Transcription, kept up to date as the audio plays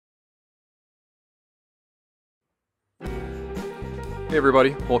Hey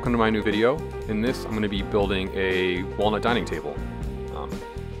everybody, welcome to my new video. In this, I'm going to be building a walnut dining table.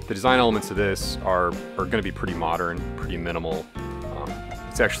 The design elements of this are going to be pretty modern, pretty minimal.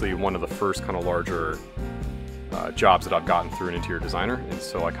 It's actually one of the first kind of larger jobs that I've gotten through an interior designer, and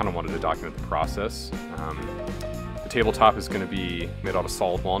so I kind of wanted to document the process. The tabletop is going to be made out of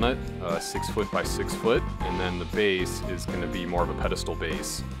solid walnut, 6 foot by 6 foot, and then the base is going to be more of a pedestal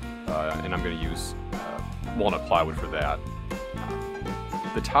base, and I'm going to use walnut plywood for that.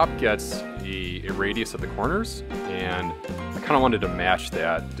 The top gets a radius at the corners, and I kind of wanted to match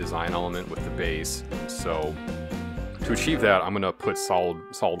that design element with the base. So to achieve that, I'm going to put solid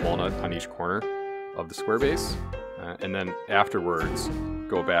walnut on each corner of the square base, and then afterwards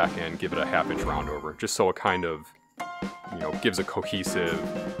go back and give it a 1/2 inch round over, just so it kind of, gives a cohesive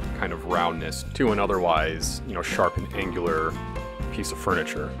kind of roundness to an otherwise, sharp and angular piece of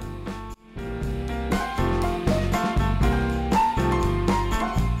furniture.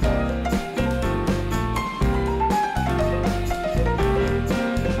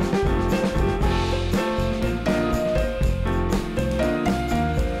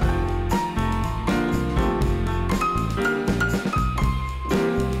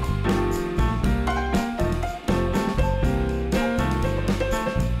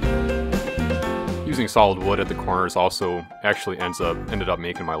 Using solid wood at the corners also actually ended up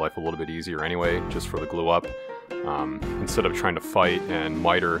making my life a little bit easier anyway, just for the glue up. Instead of trying to fight and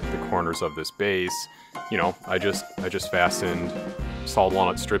miter the corners of this base, I just fastened solid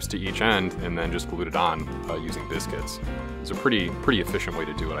walnut strips to each end and then just glued it on using biscuits. It's a pretty efficient way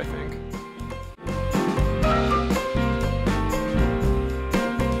to do it, I think.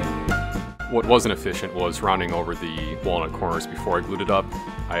 What wasn't efficient was rounding over the walnut corners before I glued it up.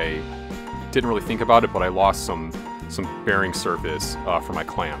 I didn't really think about it, but I lost some bearing surface for my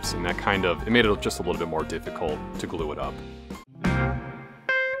clamps, and it made it just a little bit more difficult to glue it up.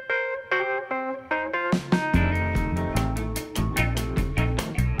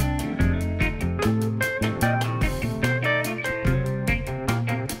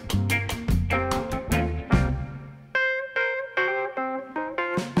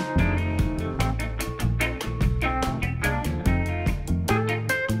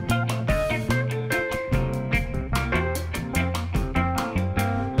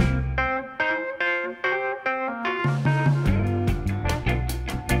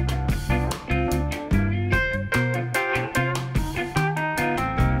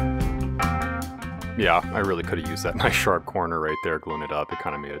 Yeah, I really could have used that nice sharp corner right there, gluing it up. It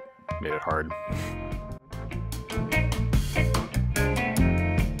kind of made it hard.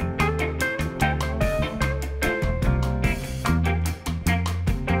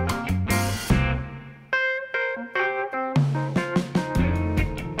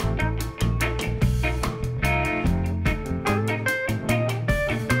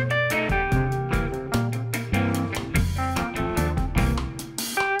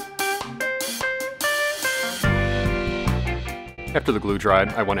 After the glue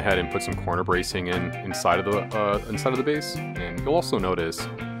dried, I went ahead and put some corner bracing inside of the base, and you'll also notice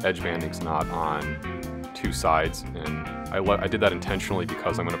edge banding's not on two sides, and I did that intentionally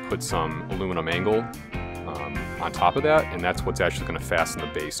because I'm going to put some aluminum angle on top of that, and that's what's actually going to fasten the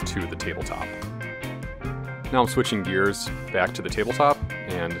base to the tabletop. Now I'm switching gears back to the tabletop,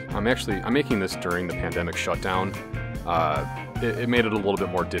 and I'm making this during the pandemic shutdown. It made it a little bit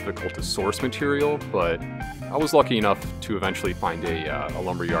more difficult to source material, but I was lucky enough to eventually find a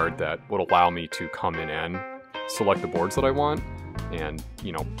lumberyard that would allow me to come in and select the boards that I want. And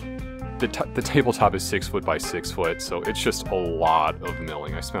the tabletop is 6 foot by 6 foot, so it's just a lot of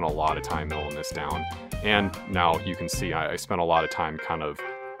milling. I spent a lot of time milling this down, and now you can see I spent a lot of time kind of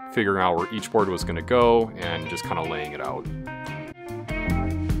figuring out where each board was going to go and just kind of laying it out.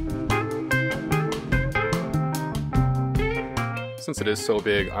 Since it is so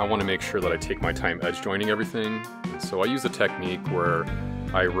big, I want to make sure that I take my time edge joining everything. And so I use a technique where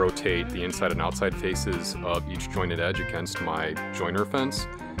I rotate the inside and outside faces of each jointed edge against my joiner fence,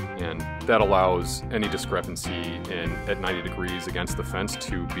 and that allows any discrepancy at 90 degrees against the fence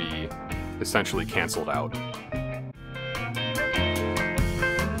to be essentially canceled out.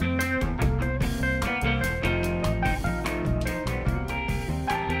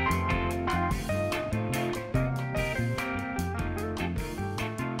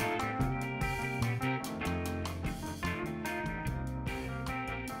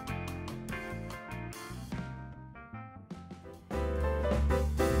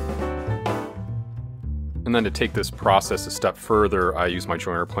 And then to take this process a step further, I use my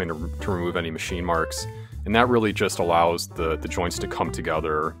joiner plane to remove any machine marks. And that really just allows the joints to come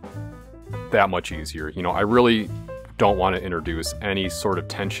together that much easier. You know, I really don't want to introduce any sort of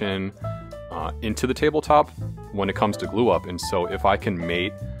tension into the tabletop when it comes to glue up. And so if I can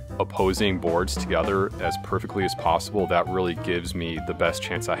mate opposing boards together as perfectly as possible, that really gives me the best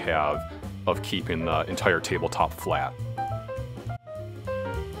chance I have of keeping the entire tabletop flat.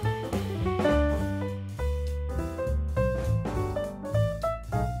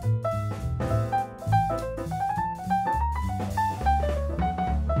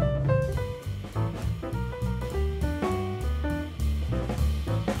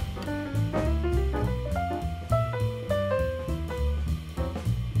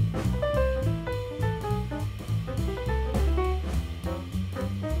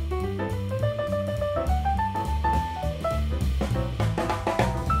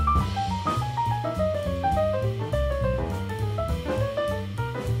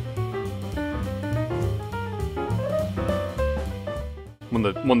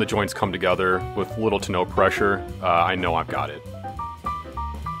 When the joints come together with little to no pressure, I know I've got it.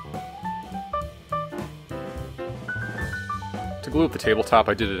 To glue up the tabletop,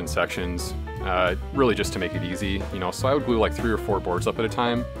 I did it in sections, really just to make it easy, you know, so I would glue like 3 or 4 boards up at a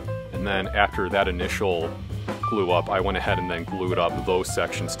time, and then after that initial glue up, I went ahead and then glued up those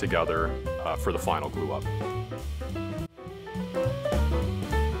sections together for the final glue up.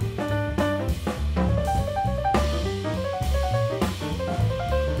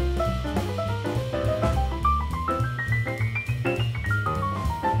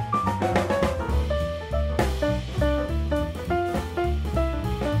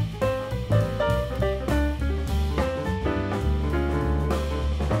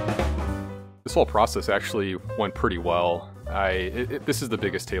 This whole process actually went pretty well. This is the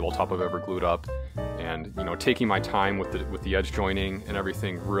biggest tabletop I've ever glued up, and you know, taking my time with the edge joining and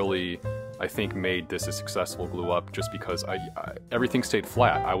everything really, I think, made this a successful glue up, just because everything stayed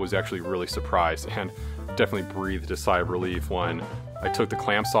flat. I was actually really surprised and definitely breathed a sigh of relief when I took the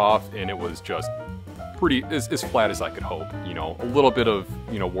clamps off, and it was just pretty as flat as I could hope. You know, a little bit of,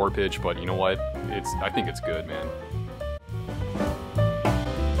 you know, warpage, but you know what? I think it's good, man.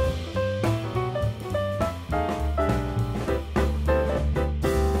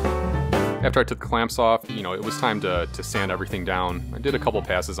 After I took the clamps off, you know, it was time to sand everything down. I did a couple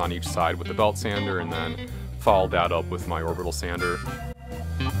passes on each side with the belt sander and then followed that up with my orbital sander.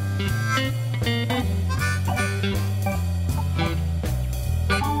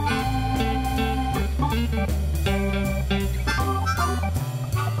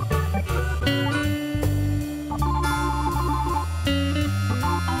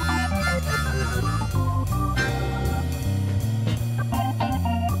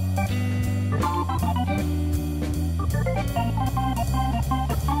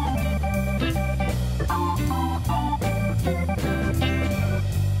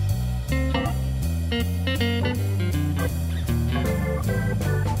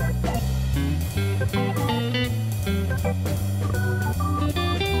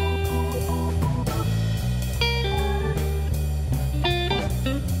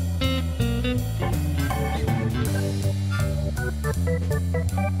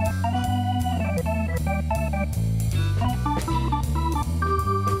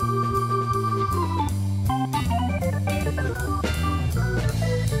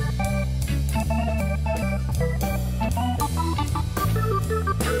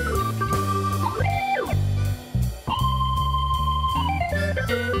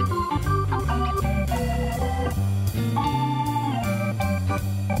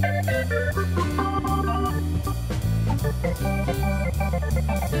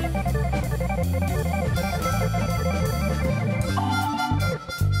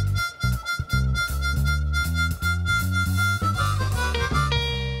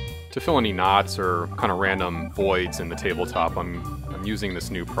 To fill any knots or kind of random voids in the tabletop, I'm using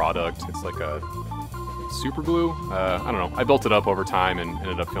this new product. It's like a super glue. I don't know. I built it up over time and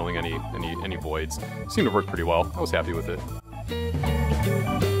ended up filling any voids. It seemed to work pretty well. I was happy with it.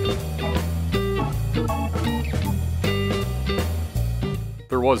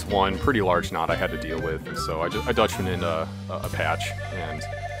 There was one pretty large knot I had to deal with, and so I Dutchmaned in a patch and,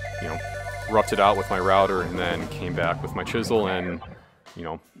 you know, roughed it out with my router, and then came back with my chisel and, you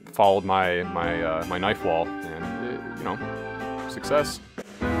know, followed my knife wall, and you know, success.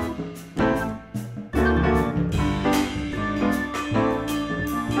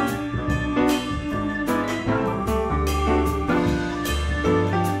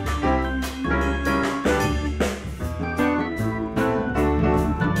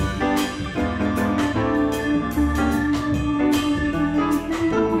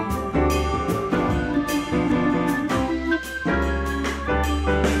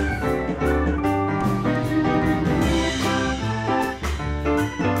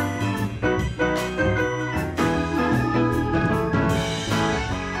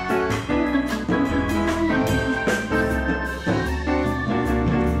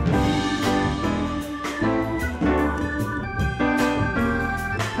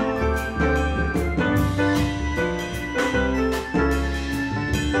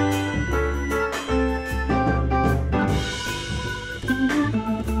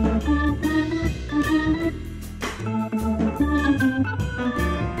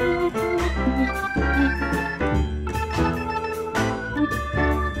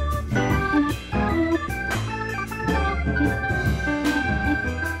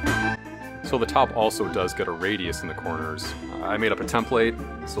 So the top also does get a radius in the corners. I made up a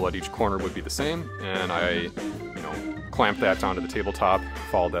template so that each corner would be the same, and I clamped that down to the tabletop,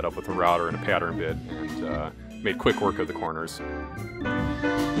 followed that up with a router and a pattern bit, and made quick work of the corners.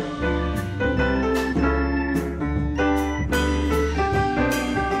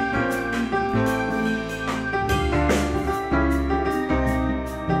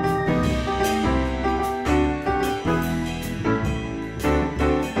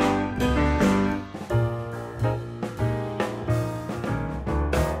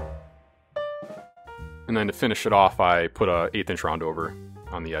 And then to finish it off, I put a 1/8 inch round over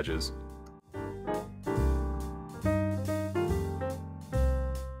on the edges.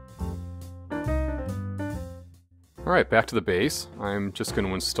 Alright, back to the base. I'm just going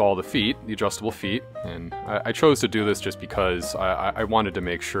to install the feet, the adjustable feet, and I chose to do this just because I wanted to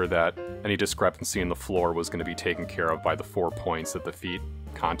make sure that any discrepancy in the floor was going to be taken care of by the 4 points that the feet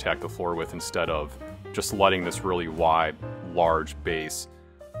contact the floor with, instead of just letting this really wide, large base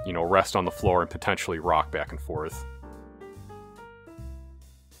rest on the floor and potentially rock back and forth.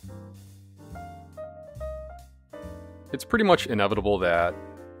 It's pretty much inevitable that,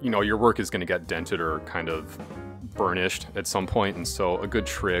 your work is going to get dented or kind of burnished at some point, and so a good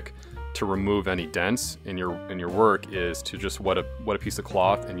trick to remove any dents in your work is to just wet a piece of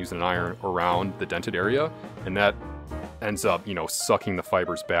cloth and use an iron around the dented area, and that ends up, sucking the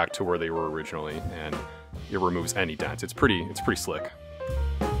fibers back to where they were originally, and it removes any dents. It's pretty slick.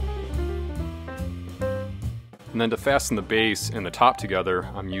 And then to fasten the base and the top together,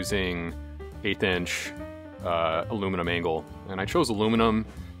 I'm using 1/8 inch aluminum angle. And I chose aluminum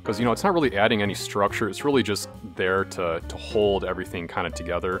because, it's not really adding any structure. It's really just there to hold everything kind of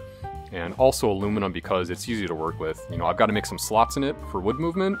together. And also aluminum because it's easy to work with. I've got to make some slots in it for wood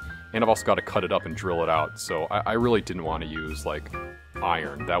movement, and I've also got to cut it up and drill it out. So I really didn't want to use like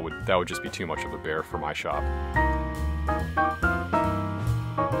iron. That would just be too much of a bear for my shop.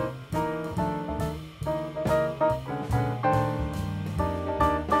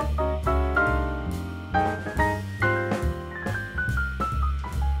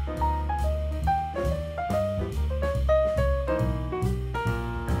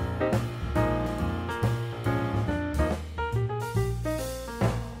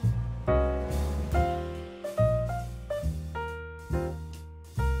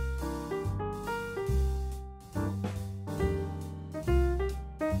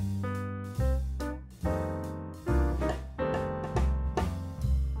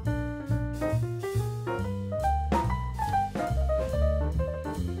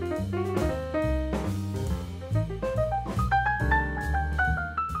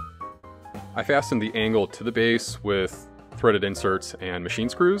 I fastened the angle to the base with threaded inserts and machine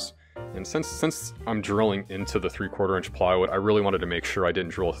screws, and since I'm drilling into the 3/4 inch plywood, I really wanted to make sure I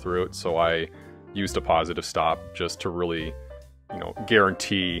didn't drill through it, so I used a positive stop just to really,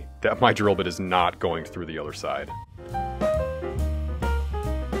 guarantee that my drill bit is not going through the other side.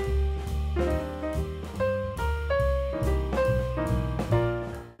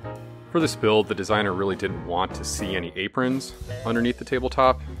 For this build, the designer really didn't want to see any aprons underneath the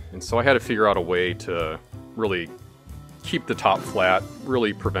tabletop, and so I had to figure out a way to really keep the top flat,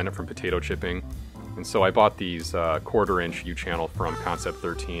 really prevent it from potato chipping. And so I bought these 1/4 inch U-channel from Concept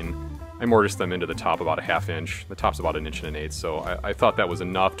 13. I mortised them into the top about a 1/2 inch. The top's about 1 1/8 inch, so I thought that was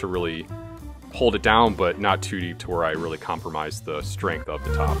enough to really hold it down, but not too deep to where I really compromised the strength of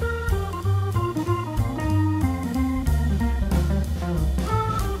the top.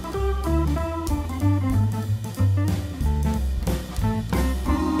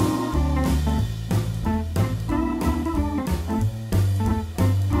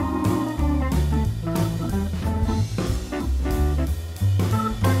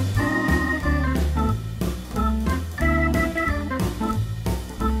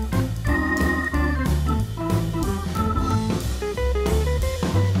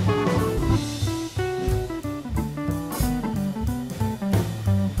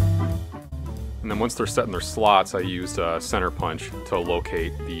 And then once they're set in their slots, I used a center punch to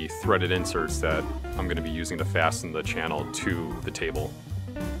locate the threaded inserts that I'm going to be using to fasten the channel to the table.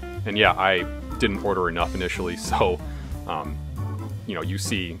 And yeah, I didn't order enough initially, so you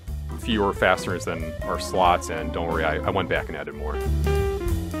see fewer fasteners than our slots, and don't worry, I went back and added more.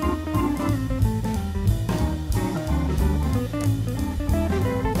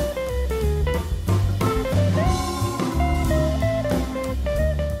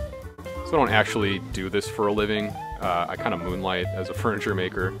 So I don't actually do this for a living. I kind of moonlight as a furniture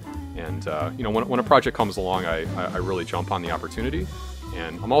maker, and when a project comes along, I really jump on the opportunity.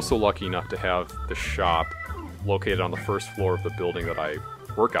 And I'm also lucky enough to have the shop located on the first floor of the building that I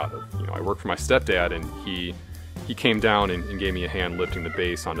work out of. You know, I work for my stepdad, and he came down and gave me a hand lifting the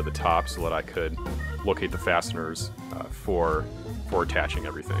base onto the top so that I could locate the fasteners for attaching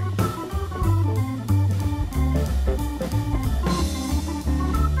everything.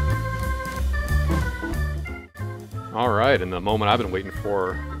 All right, and the moment I've been waiting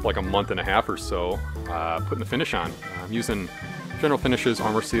for like a month and a half or so, putting the finish on. I'm using General Finishes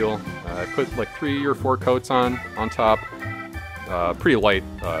Armor Seal. I put like 3 or 4 coats on top. Pretty light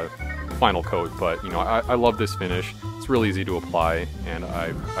final coat, but you know, I love this finish. It's really easy to apply, and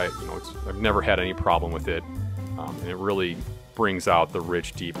I've never had any problem with it, and it really brings out the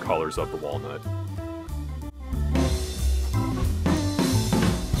rich, deep colors of the walnut.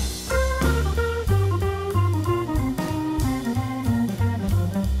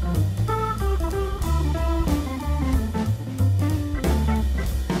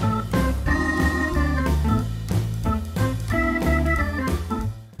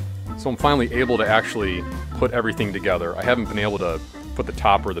 So I'm finally able to actually put everything together. I haven't been able to put the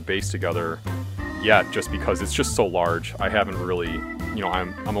top or the base together yet, just because it's just so large. I haven't really, you know,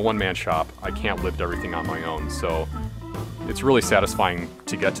 I'm a one-man shop. I can't lift everything on my own. So it's really satisfying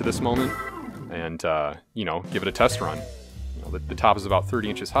to get to this moment and, you know, give it a test run. You know, the top is about 30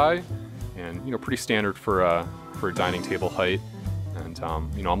 inches high, and, you know, pretty standard for a dining table height. And,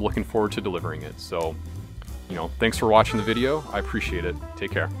 you know, I'm looking forward to delivering it. So, you know, thanks for watching the video. I appreciate it.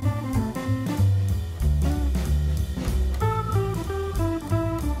 Take care.